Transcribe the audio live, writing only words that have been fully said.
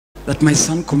that my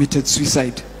son committed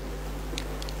suicide.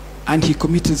 And he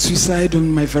committed suicide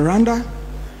on my veranda,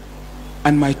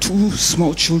 and my 2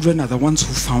 small children are the ones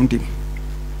who found him.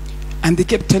 And they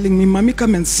kept telling me, "Mami,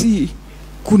 come and see,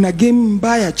 kuna game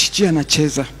mbaya chichi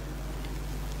anacheza."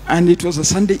 And it was a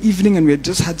Sunday evening and we had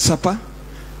just had supper.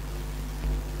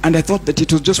 And I thought that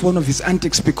it was just one of his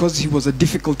antics because he was a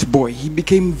difficult boy. He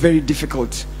became very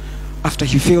difficult after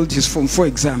he failed his Form 4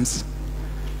 exams.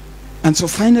 And so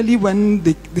finally, when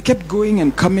they kept going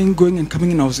and coming,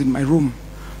 and I was in my room.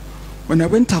 When I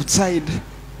went outside,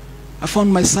 I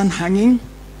found my son hanging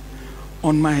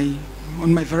on my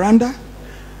veranda.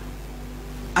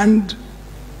 And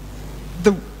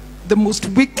the most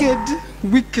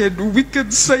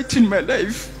wicked sight in my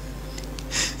life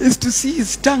is to see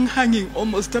his tongue hanging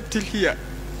almost up till here,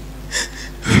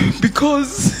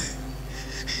 because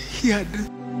he had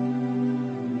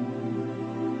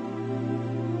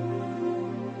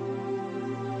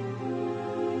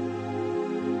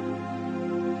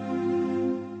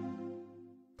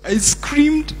I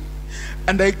screamed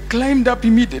and I climbed up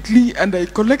immediately and I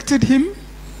collected him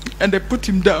and I put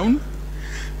him down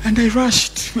and I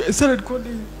rushed. I started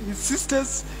calling his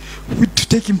sisters to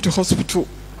take him to hospital.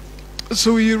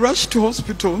 So we rushed to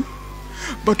hospital,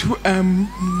 but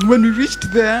when we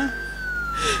reached there,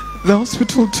 the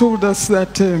hospital told us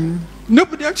that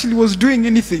nobody actually was doing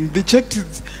anything. They checked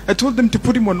it. I told them to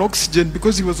put him on oxygen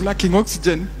because he was lacking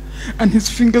oxygen and his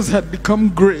fingers had become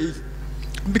gray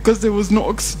because there was no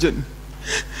oxygen.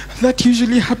 That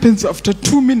usually happens after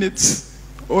 2 minutes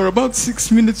or about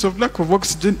 6 minutes of lack of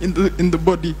oxygen in the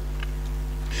body.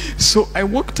 So I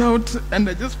walked out and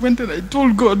I just went and I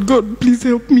told God, "God, please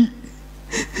help me.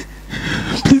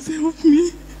 Please help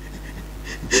me."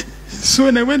 So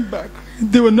when I went back,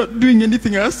 they were not doing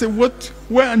anything. I asked them,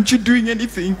 "Why aren't you doing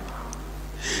anything?"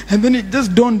 And then it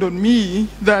just dawned on me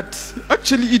that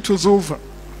actually it was over.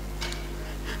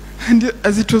 And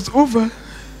as it was over,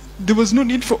 there was no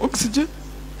need for oxygen.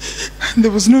 And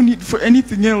there was no need for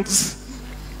anything else.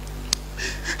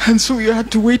 And so we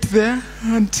had to wait there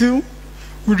until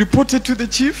we reported to the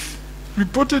chief,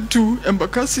 reported to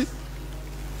Embakasi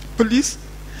police,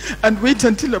 and wait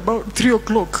until about 3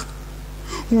 o'clock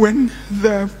when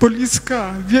the police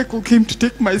vehicle came to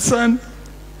take my son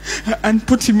and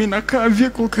put him in a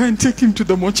vehicle car and take him to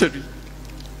the mortuary.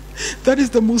 That is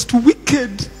the most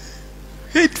wicked,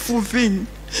 hateful thing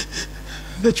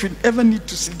that you'll ever need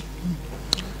to see.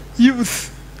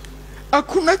 Youth,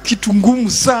 hakuna kitu ngumu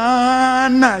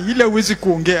sana ile huwezi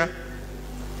kuongea.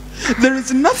 There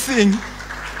is nothing.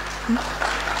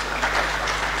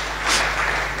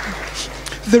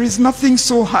 There is nothing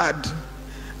so hard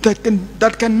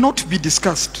that cannot be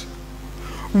discussed.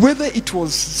 Whether it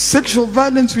was sexual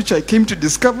violence, which I came to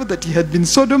discover that he had been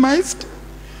sodomized,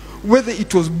 whether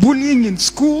it was bullying in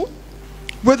school,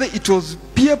 whether it was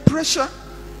peer pressure,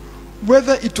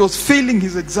 whether it was failing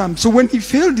his exams. So when he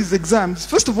failed his exams,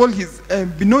 first of all, his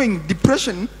knowing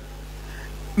depression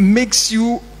makes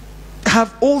you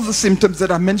have all the symptoms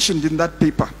that are mentioned in that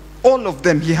paper. All of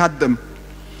them, he had them.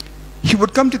 He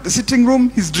would come to the sitting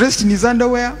room, he's dressed in his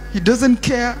underwear, he doesn't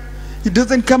care, he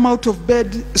doesn't come out of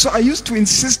bed. So I used to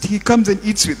insist he comes and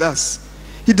eats with us.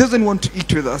 He doesn't want to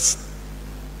eat with us.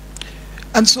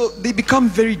 And so they become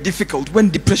very difficult when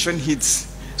depression hits.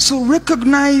 So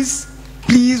recognize,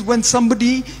 please, when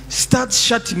somebody starts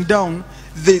shutting down,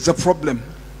 there's a problem.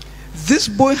 This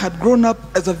boy had grown up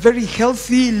as a very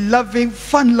healthy, loving,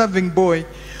 fun-loving boy,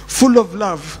 full of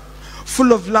love,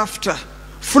 full of laughter,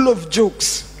 full of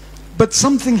jokes. But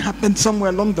something happened somewhere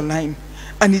along the line,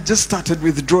 and he just started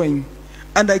withdrawing.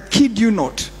 And I kid you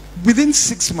not, within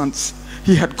 6 months,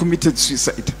 he had committed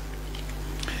suicide.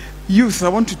 Youth, I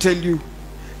want to tell you,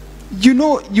 you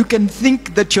know, you can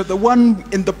think that you're the one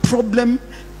in the problem.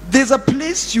 There's a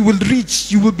place you will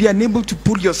reach, you will be unable to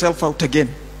pull yourself out again.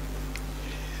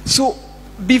 So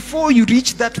before you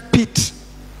reach that pit,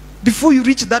 before you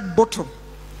reach that bottom,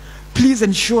 please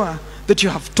ensure that you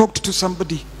have talked to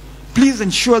somebody. Please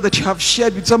ensure that you have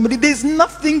shared with somebody. There's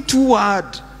nothing too hard.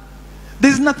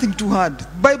 There's nothing too hard. The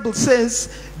Bible says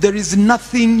there is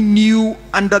nothing new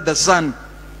under the sun.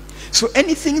 So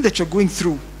anything that you're going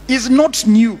through is not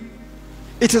new.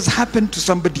 It has happened to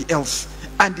somebody else,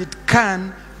 and it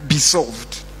can be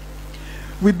solved.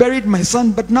 We buried my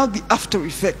son, but now the after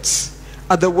effects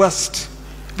are the worst,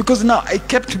 because now I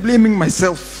kept blaming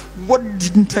myself. What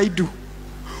didn't I do?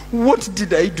 What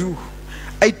did I do?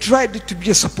 I tried to be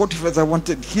as supportive as I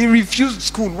wanted. He refused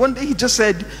school. One day he just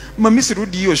said, "Mami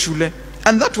sirudi hiyo shule."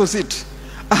 And that was it.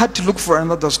 I had to look for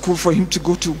another school for him to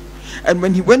go to. And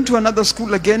when he went to another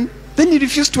school again, then he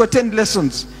refused to attend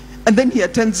lessons. And then he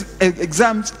attends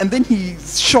exams, and then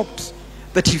he's shocked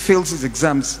that he fails his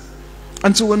exams.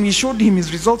 And so when we showed him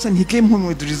his results and he came home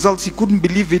with the results, he couldn't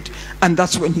believe it, and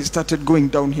that's when he started going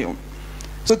downhill.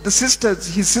 So the sisters,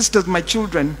 his sisters, my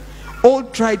children, all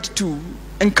tried to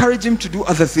encourage him to do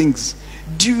other things.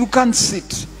 You can't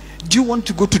sit. Do you want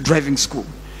to go to driving school?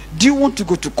 Do you want to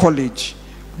go to college?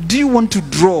 Do you want to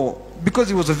draw? Because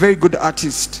he was a very good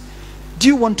artist. Do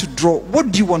you want to draw?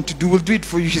 What do you want to do? We'll do it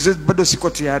for you. He says, bado siko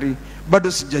tayari, bado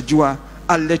sijajua,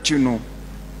 I'll let you know.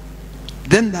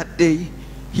 Then that day,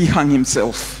 he hung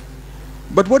himself.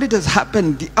 But what it has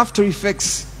happened, the after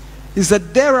effects, is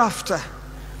that thereafter,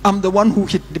 I'm the one who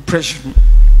hit depression.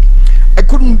 I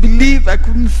couldn't believe, I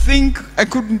couldn't think, I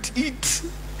couldn't eat.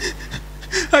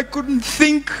 I couldn't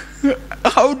think.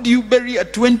 How do you bury a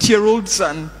 20-year-old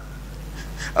son?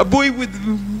 A boy with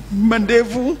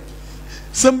mandevu?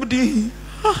 Somebody,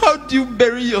 how do you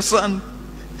bury your son?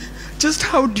 Just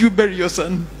how do you bury your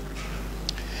son?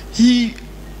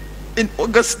 In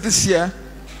August this year,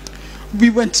 we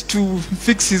went to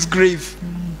fix his grave.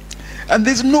 And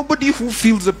there's nobody who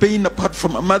feels the pain apart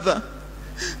from a mother,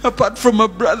 apart from a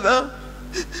brother,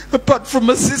 apart from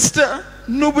a sister.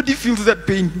 Nobody feels that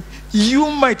pain.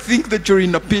 You might think that you're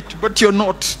in a pit, but you're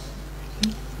not.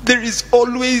 There is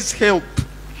always help.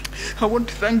 I want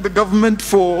to thank the government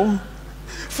for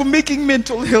making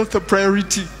mental health a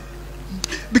priority,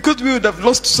 because we would have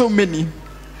lost so many.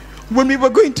 When we were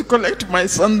going to collect my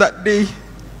son that day,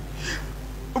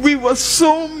 we were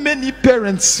so many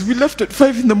parents. We left at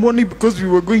 5 in the morning because we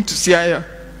were going to Siaya.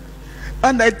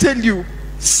 And I tell you,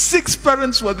 6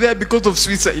 parents were there because of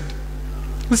suicide.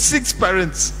 6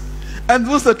 parents. And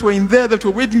those that were in there that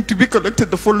were waiting to be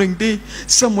collected the following day,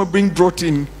 some were being brought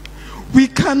in. We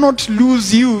cannot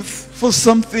lose youth for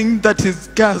something that has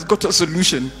got a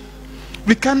solution.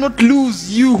 We cannot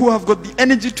lose you who have got the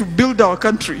energy to build our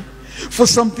country for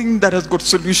something that has got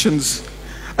solutions.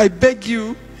 I beg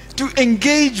you to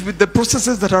engage with the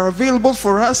processes that are available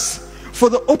for us, for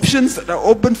the options that are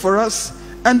open for us,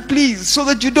 and please, so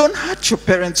that you don't hurt your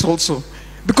parents also.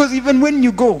 Because even when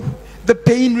you go, the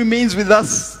pain remains with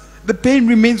us. The pain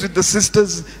remains with the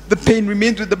sisters, the pain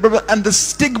remains with the brother, and the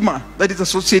stigma that is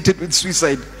associated with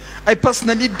suicide. I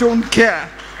personally don't care.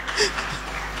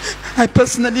 I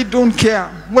personally don't care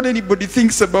what anybody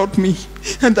thinks about me.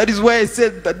 And that is why I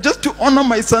said that just to honor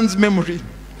my son's memory,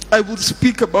 I will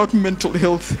speak about mental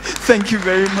health. Thank you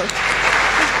very much.